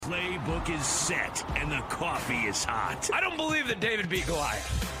book is set and the coffee is hot. I don't believe that David beat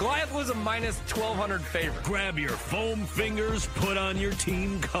Goliath. Goliath was a minus 1,200 favorite. Grab your foam fingers, put on your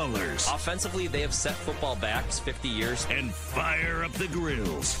team colors. Offensively, they have set football back 50 years. And fire up the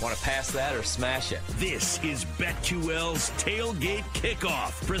grills. Want to pass that or smash it? This is BetQL's Tailgate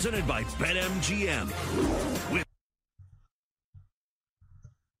Kickoff, presented by BetMGM.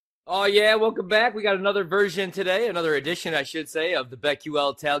 Oh, yeah, welcome back. We got another version today, another edition, I should say, of the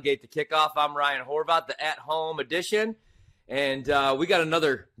BetQL Tailgate to Kickoff. I'm Ryan Horvat, the at-home edition, and we got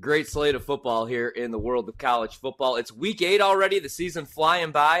another great slate of football here in the world of college football. It's Week 8 already, the season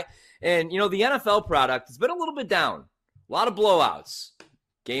flying by, and, you know, the NFL product has been a little bit down. A lot of blowouts.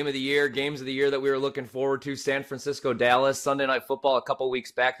 Games of the year that we were looking forward to, San Francisco, Dallas, Sunday Night Football a couple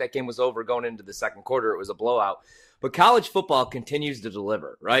weeks back. That game was over going into the second quarter. It was a blowout. But college football continues to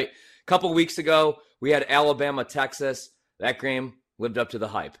deliver, right? A couple weeks ago, we had Alabama, Texas. That game lived up to the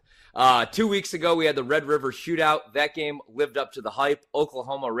hype. 2 weeks ago, we had the Red River Shootout. That game lived up to the hype.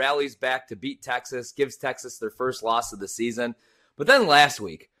 Oklahoma rallies back to beat Texas, gives Texas their first loss of the season. But then last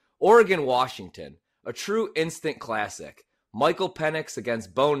week, Oregon, Washington, a true instant classic. Michael Penix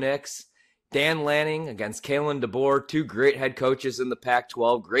against Bo Nix. Dan Lanning against Kalen DeBoer, two great head coaches in the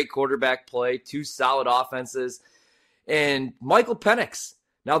Pac-12, great quarterback play, two solid offenses. And Michael Penix,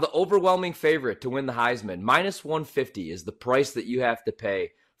 now the overwhelming favorite to win the Heisman, minus 150 is the price that you have to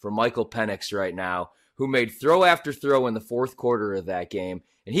pay for Michael Penix right now, who made throw after throw in the fourth quarter of that game.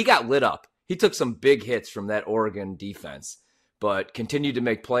 And he got lit up. He took some big hits from that Oregon defense, but continued to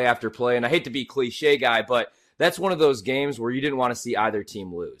make play after play. And I hate to be cliche guy, but that's one of those games where you didn't want to see either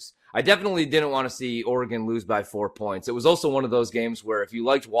team lose. I definitely didn't want to see Oregon lose by 4 points. It was also one of those games where if you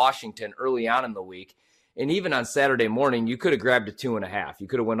liked Washington early on in the week, and even on Saturday morning, you could have grabbed a 2.5. You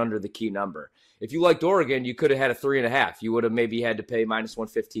could have went under the key number. If you liked Oregon, you could have had a 3.5. You would have maybe had to pay minus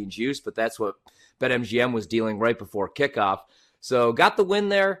 115 juice, but that's what BetMGM was dealing right before kickoff. So got the win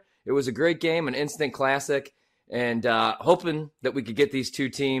there. It was a great game, an instant classic, and hoping that we could get these two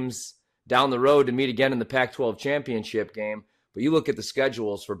teams down the road to meet again in the Pac-12 championship game. But you look at the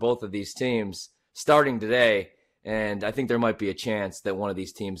schedules for both of these teams starting today, and I think there might be a chance that one of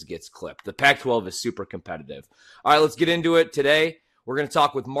these teams gets clipped. The Pac-12 is super competitive. All right, let's get into it today. We're going to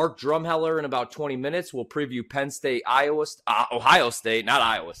talk with Mark Drumheller in about 20 minutes. We'll preview Penn State, Ohio State, not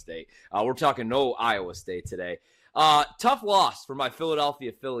Iowa State. We're talking no Iowa State today. Tough loss for my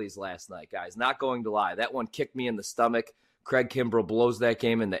Philadelphia Phillies last night, guys. Not going to lie. That one kicked me in the stomach. Craig Kimbrell blows that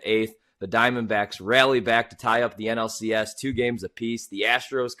game in the eighth. The Diamondbacks rally back to tie up the NLCS, 2 games apiece. The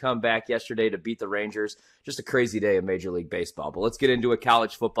Astros come back yesterday to beat the Rangers. Just a crazy day of Major League Baseball. But let's get into it,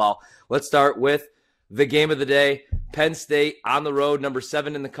 college football. Let's start with the game of the day. Penn State on the road, number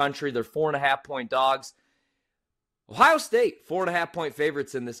 7 in the country. They're 4.5-point dogs. Ohio State, 4.5-point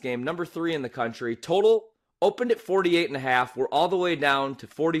favorites in this game, number 3 in the country. Total opened at 48.5. We're all the way down to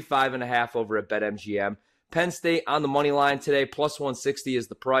 45.5 over at BetMGM. Penn State on the money line today, plus 160 is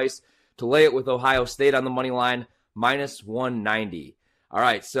the price. To lay it with Ohio State on the money line, minus 190. All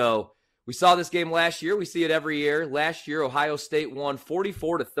right, so we saw this game last year. We see it every year. Last year, Ohio State won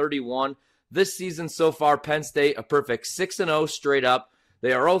 44-31. This season so far, Penn State, a perfect 6-0 straight up.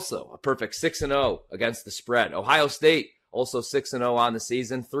 They are also a perfect 6-0 against the spread. Ohio State, also 6-0 on the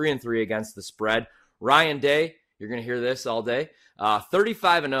season, 3-3 against the spread. Ryan Day, you're going to hear this all day,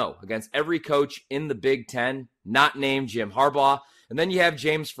 35-0 against every coach in the Big Ten, not named Jim Harbaugh. And then you have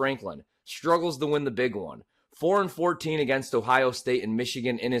James Franklin, struggles to win the big one. 4-14 against Ohio State and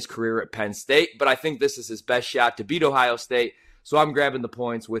Michigan in his career at Penn State, but I think this is his best shot to beat Ohio State, so I'm grabbing the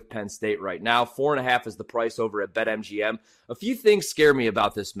points with Penn State right now. 4.5 is the price over at BetMGM. A few things scare me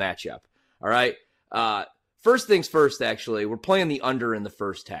about this matchup, all right? First things first, actually, we're playing the under in the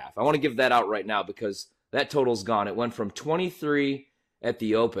first half. I want to give that out right now because that total's gone. It went from 23 at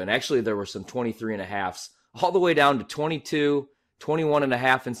the open. Actually, there were some 23.5s, all the way down to 22,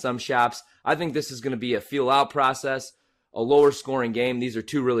 21.5 in some shops. I think this is going to be a feel-out process, a lower scoring game. These are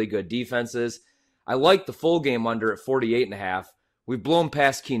two really good defenses. I like the full game under at 48.5. We've blown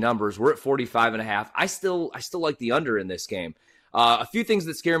past key numbers. We're at 45.5. I still like the under in this game. A few things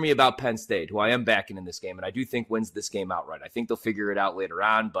that scare me about Penn State, who I am backing in this game, and I do think wins this game outright. I think they'll figure it out later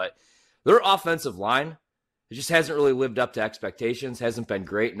on, but their offensive line, it just hasn't really lived up to expectations, hasn't been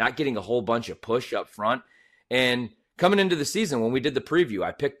great, not getting a whole bunch of push up front. And coming into the season, when we did the preview,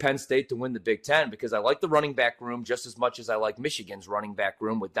 I picked Penn State to win the Big Ten because I like the running back room just as much as I like Michigan's running back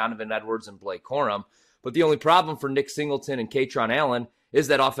room with Donovan Edwards and Blake Corum. But the only problem for Nick Singleton and Katron Allen is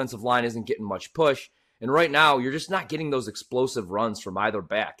that offensive line isn't getting much push. And right now, you're just not getting those explosive runs from either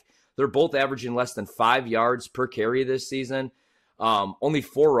back. They're both averaging less than 5 yards per carry this season. Only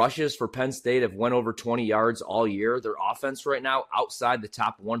 4 rushes for Penn State have went over 20 yards all year. Their offense right now outside the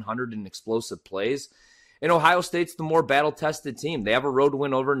top 100 in explosive plays. And Ohio State's the more battle-tested team. They have a road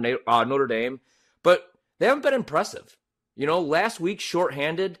win over Notre Dame, but they haven't been impressive. Last week,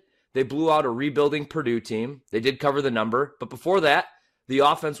 shorthanded, they blew out a rebuilding Purdue team. They did cover the number, but before that, the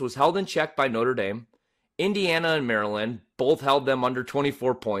offense was held in check by Notre Dame. Indiana and Maryland both held them under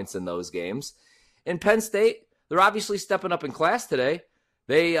 24 points in those games. And Penn State, they're obviously stepping up in class today.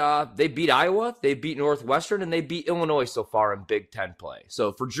 They beat Iowa, they beat Northwestern, and they beat Illinois so far in Big Ten play.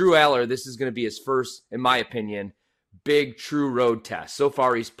 So for Drew Aller, this is going to be his first, in my opinion, big true road test. So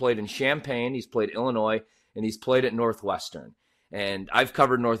far, he's played in Champaign, he's played Illinois, and he's played at Northwestern. And I've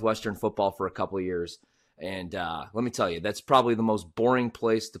covered Northwestern football for a couple of years. And let me tell you, that's probably the most boring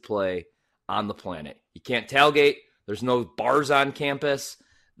place to play on the planet. You can't tailgate. There's no bars on campus.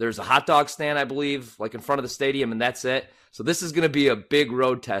 There's a hot dog stand, I believe, like in front of the stadium, and that's it. So this is going to be a big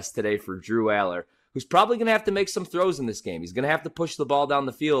road test today for Drew Aller, who's probably going to have to make some throws in this game. He's going to have to push the ball down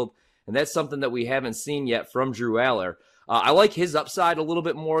the field, and that's something that we haven't seen yet from Drew Aller. I like his upside a little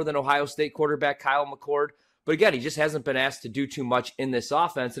bit more than Ohio State quarterback Kyle McCord. But again, he just hasn't been asked to do too much in this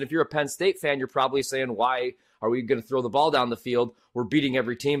offense. And if you're a Penn State fan, you're probably saying, why are we going to throw the ball down the field? We're beating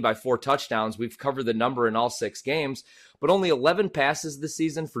every team by 4 touchdowns. We've covered the number in all 6 games. But only 11 passes this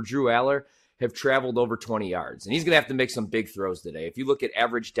season for Drew Aller have traveled over 20 yards. And he's going to have to make some big throws today. If you look at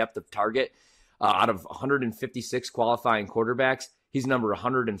average depth of target, out of 156 qualifying quarterbacks, he's number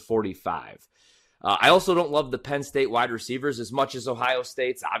 145. I also don't love the Penn State wide receivers as much as Ohio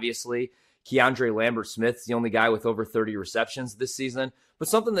State's, obviously. Keandre Lambert-Smith's the only guy with over 30 receptions this season. But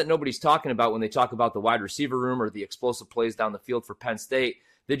something that nobody's talking about when they talk about the wide receiver room or the explosive plays down the field for Penn State,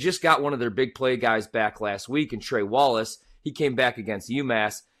 they just got one of their big play guys back last week in Trey Wallace. He came back against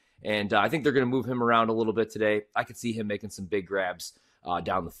UMass, and I think they're going to move him around a little bit today. I could see him making some big grabs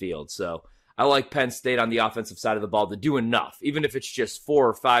down the field. So I like Penn State on the offensive side of the ball to do enough, even if it's just 4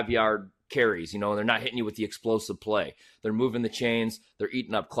 or 5 yard carries, and they're not hitting you with the explosive play. They're moving the chains, they're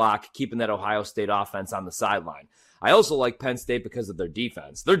eating up clock, keeping that Ohio State offense on the sideline. I also like Penn State because of their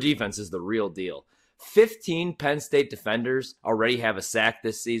defense. Their defense is the real deal. 15 Penn State defenders already have a sack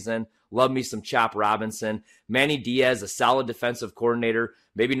this season. Love me some Chop Robinson. Manny Diaz, a solid defensive coordinator,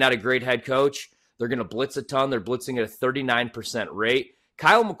 maybe not a great head coach. They're going to blitz a ton. They're blitzing at a 39% rate.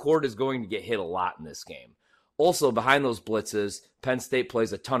 Kyle McCord is going to get hit a lot in this game. Also, behind those blitzes, Penn State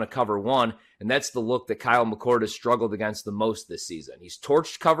plays a ton of cover 1, and that's the look that Kyle McCord has struggled against the most this season. He's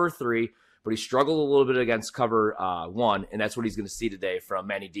torched cover 3, but he struggled a little bit against cover 1, and that's what he's going to see today from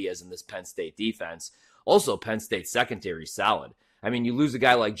Manny Diaz in this Penn State defense. Also, Penn State secondary is solid. I mean, you lose a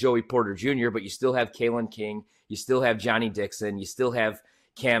guy like Joey Porter Jr., but you still have Kalen King, you still have Johnny Dixon, you still have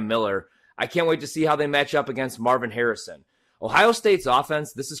Cam Miller. I can't wait to see how they match up against Marvin Harrison. Ohio State's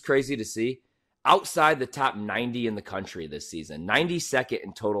offense, this is crazy to see, outside the top 90 in the country this season, 92nd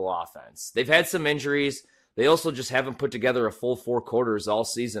in total offense. They've had some injuries. They also just haven't put together a full 4 quarters all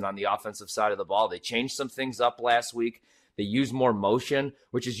season on the offensive side of the ball. They changed some things up last week. They use more motion,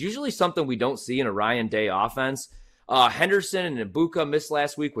 which is usually something we don't see in a Ryan Day offense. Henderson and Ibuka missed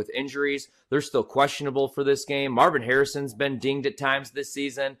last week with injuries. They're still questionable for this game. Marvin Harrison's been dinged at times this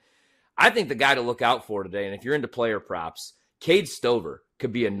season. I think the guy to look out for today, and if you're into player props, Cade Stover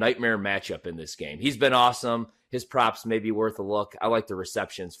could be a nightmare matchup in this game. He's been awesome. His props may be worth a look. I like the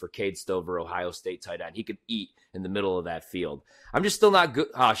receptions for Cade Stover, Ohio State tight end. He could eat in the middle of that field. I'm just still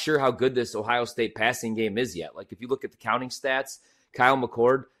not sure how good this Ohio State passing game is yet. Like, if you look at the counting stats, Kyle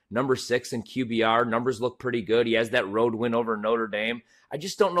McCord, number 6 in QBR, numbers look pretty good. He has that road win over Notre Dame. I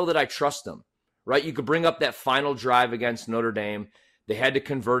just don't know that I trust him, right? You could bring up that final drive against Notre Dame. They had to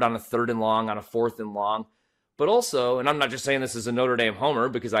convert on a 3rd and long, on a 4th and long. But also, and I'm not just saying this as a Notre Dame homer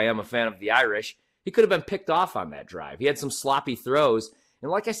because I am a fan of the Irish, he could have been picked off on that drive. He had some sloppy throws. And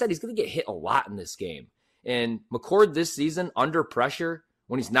like I said, he's going to get hit a lot in this game. And McCord this season, under pressure,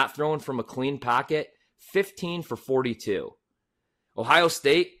 when he's not throwing from a clean pocket, 15 for 42. Ohio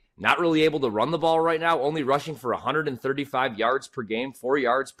State, not really able to run the ball right now, only rushing for 135 yards per game, 4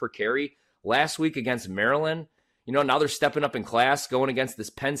 yards per carry. Last week against Maryland, now they're stepping up in class, going against this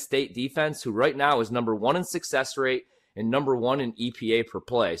Penn State defense, who right now is number 1 in success rate and number 1 in EPA per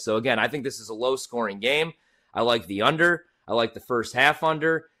play. So again, I think this is a low-scoring game. I like the under. I like the first half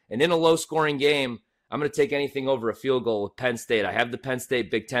under. And in a low-scoring game, I'm going to take anything over a field goal with Penn State. I have the Penn State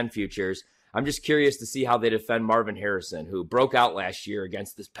Big Ten futures. I'm just curious to see how they defend Marvin Harrison, who broke out last year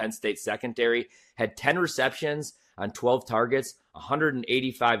against this Penn State secondary, had 10 receptions on 12 targets,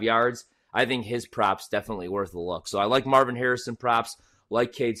 185 yards. I think his props definitely worth a look. So I like Marvin Harrison props,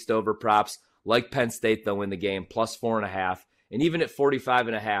 like Cade Stover props, like Penn State, though, in the game, plus 4.5. And even at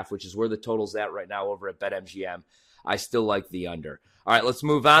 45.5, which is where the total's at right now over at BetMGM, I still like the under. All right, let's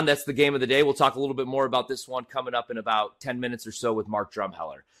move on. That's the game of the day. We'll talk a little bit more about this one coming up in about 10 minutes or so with Mark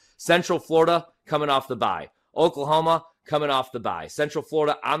Drumheller. Central Florida coming off the bye. Oklahoma coming off the bye. Central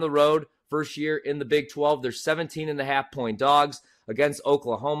Florida on the road, first year in the Big 12. They're 17.5-point dogs against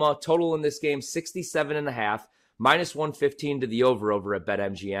Oklahoma. Total in this game, 67.5, minus 115 to the over at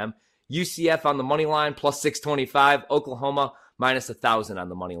BetMGM. UCF on the money line, plus 625. Oklahoma, minus 1,000 on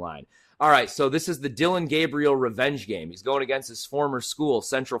the money line. All right, so this is the Dylan Gabriel revenge game. He's going against his former school,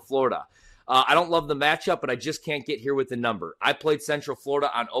 Central Florida. I don't love the matchup, but I just can't get here with the number. I played Central Florida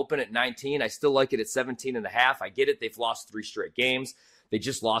on open at 19. I still like it at 17.5. I get it. They've lost 3 straight games. They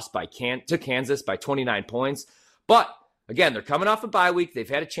just lost to Kansas by 29 points. But, again, they're coming off a bye week. They've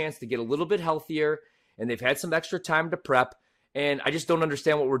had a chance to get a little bit healthier, and they've had some extra time to prep. And I just don't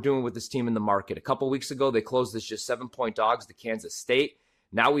understand what we're doing with this team in the market. A couple weeks ago, they closed as just 7-point dogs to Kansas State.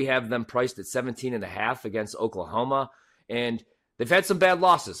 Now we have them priced at 17.5 against Oklahoma. And they've had some bad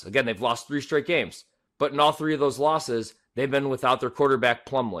losses. Again, they've lost 3 straight games. But in all 3 of those losses, they've been without their quarterback,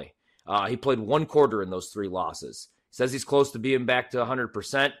 Plumlee. He played 1 quarter in those 3 losses. He says he's close to being back to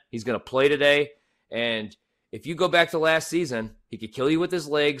 100%. He's going to play today. And if you go back to last season, he could kill you with his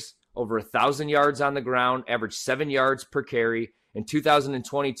legs, over 1,000 yards on the ground, averaged 7 yards per carry. In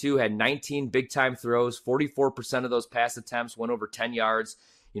 2022, had 19 big-time throws. 44% of those pass attempts went over 10 yards.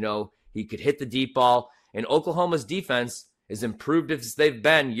 He could hit the deep ball. And Oklahoma's defense, as improved as they've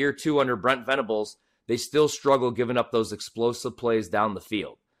been year 2 under Brent Venables, they still struggle giving up those explosive plays down the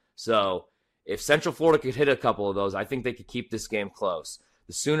field. So if Central Florida could hit a couple of those, I think they could keep this game close.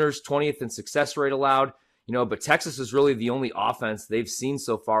 The Sooners, 20th in success rate allowed. But Texas is really the only offense they've seen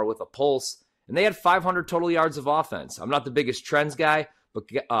so far with a pulse. And they had 500 total yards of offense. I'm not the biggest trends guy,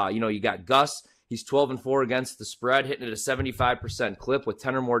 but, you got Gus. He's 12-4 against the spread, hitting at a 75% clip with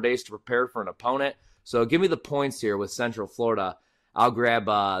 10 or more days to prepare for an opponent. So give me the points here with Central Florida. I'll grab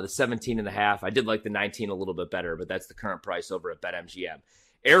the 17.5. I did like the 19 a little bit better, but that's the current price over at BetMGM.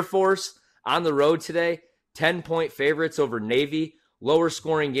 Air Force on the road today, 10-point favorites over Navy. Lower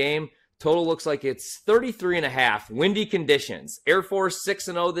scoring game. Total looks like it's 33.5. Windy conditions. Air Force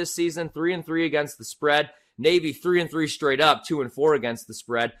 6-0 this season, 3-3 against the spread. Navy 3-3 straight up, 2-4 against the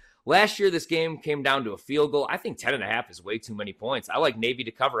spread. Last year, this game came down to a field goal. I think 10.5 is way too many points. I like Navy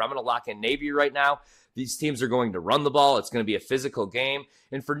to cover. I'm going to lock in Navy right now. These teams are going to run the ball. It's going to be a physical game.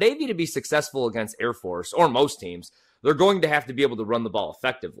 And for Navy to be successful against Air Force, or most teams, they're going to have to be able to run the ball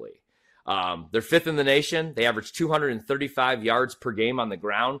effectively. They're 5th in the nation. They average 235 yards per game on the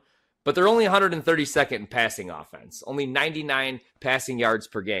ground. But they're only 132nd in passing offense, only 99 passing yards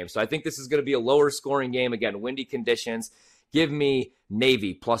per game. So I think this is going to be a lower scoring game. Again, windy conditions. Give me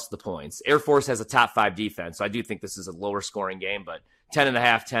Navy plus the points. Air Force has a top 5 defense, so I do think this is a lower scoring game, but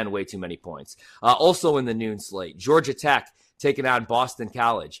 10.5, 10, way too many points. Also in the noon slate, Georgia Tech taking on Boston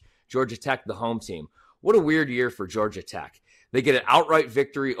College. Georgia Tech, the home team. What a weird year for Georgia Tech. They get an outright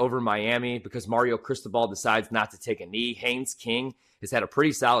victory over Miami because Mario Cristobal decides not to take a knee. Haynes King has had a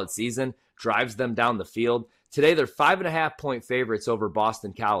pretty solid season, drives them down the field. Today, they're 5.5-point favorites over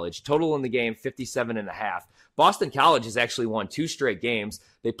Boston College. Total in the game, 57.5. Boston College has actually won 2 straight games.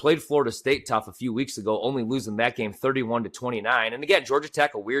 They played Florida State tough a few weeks ago, only losing that game 31-29. And again, Georgia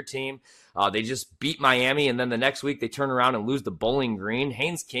Tech, a weird team. They just beat Miami, and then the next week they turn around and lose to Bowling Green.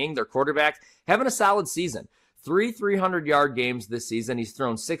 Haynes King, their quarterback, having a solid season. 3 300-yard games this season. He's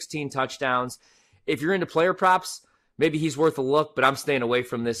thrown 16 touchdowns. If you're into player props, maybe he's worth a look, but I'm staying away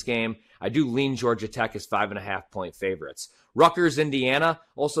from this game. I do lean Georgia Tech as 5.5-point favorites. Rutgers, Indiana,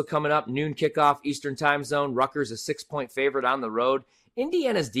 also coming up. Noon kickoff, Eastern time zone. Rutgers a 6-point favorite on the road.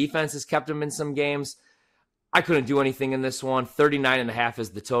 Indiana's defense has kept them in some games. I couldn't do anything in this one. 39.5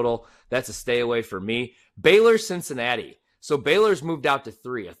 is the total. That's a stay away for me. Baylor, Cincinnati. So Baylor's moved out to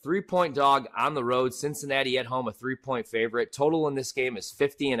 3. A 3-point dog on the road. Cincinnati at home, a 3-point favorite. Total in this game is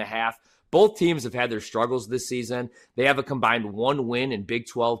 50.5. Both teams have had their struggles this season. They have a combined 1 win in Big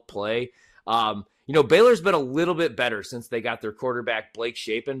 12 play. Baylor's been a little bit better since they got their quarterback Blake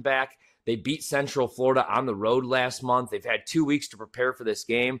Shapen back. They beat Central Florida on the road last month. They've had 2 weeks to prepare for this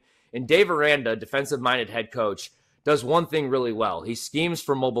game. And Dave Aranda, defensive-minded head coach, does one thing really well. He schemes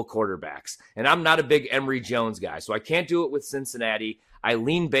for mobile quarterbacks. And I'm not a big Emory Jones guy, so I can't do it with Cincinnati. I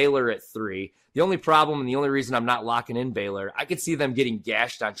lean Baylor at 3. The only problem and the only reason I'm not locking in Baylor, I could see them getting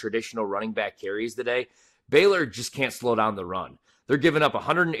gashed on traditional running back carries today. Baylor just can't slow down the run. They're giving up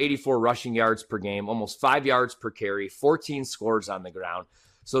 184 rushing yards per game, almost 5 yards per carry, 14 scores on the ground.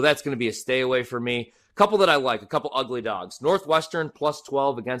 So that's going to be a stay away for me. Couple that I like, a couple ugly dogs. Northwestern plus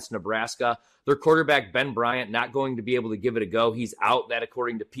 12 against Nebraska. Their quarterback, Ben Bryant, not going to be able to give it a go. He's out, that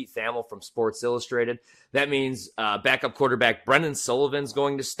according to Pete Thamel from Sports Illustrated. That means backup quarterback Brendan Sullivan's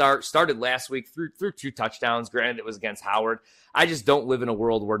going to start. Started last week, threw 2 touchdowns. Granted, it was against Howard. I just don't live in a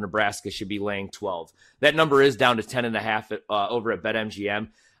world where Nebraska should be laying 12. That number is down to 10.5 over at BetMGM.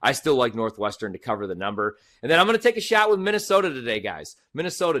 I still like Northwestern to cover the number. And then I'm going to take a shot with Minnesota today, guys.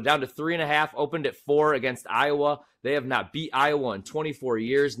 Minnesota down to 3.5, opened at 4 against Iowa. They have not beat Iowa in 24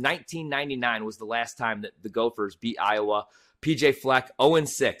 years. 1999 was the last time that the Gophers beat Iowa. PJ Fleck,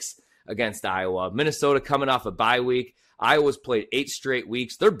 0-6 against Iowa. Minnesota coming off a bye week. Iowa's played 8 straight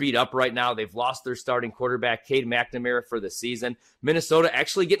weeks. They're beat up right now. They've lost their starting quarterback, Cade McNamara, for the season. Minnesota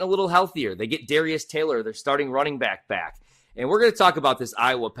actually getting a little healthier. They get Darius Taylor, their starting running back. And we're going to talk about this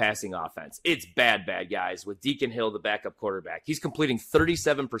Iowa passing offense. It's bad, guys, with Deacon Hill, the backup quarterback. He's completing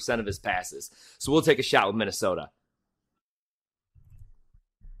 37% of his passes. So we'll take a shot with Minnesota.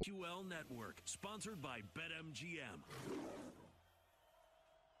 QL Network, sponsored by BetMGM.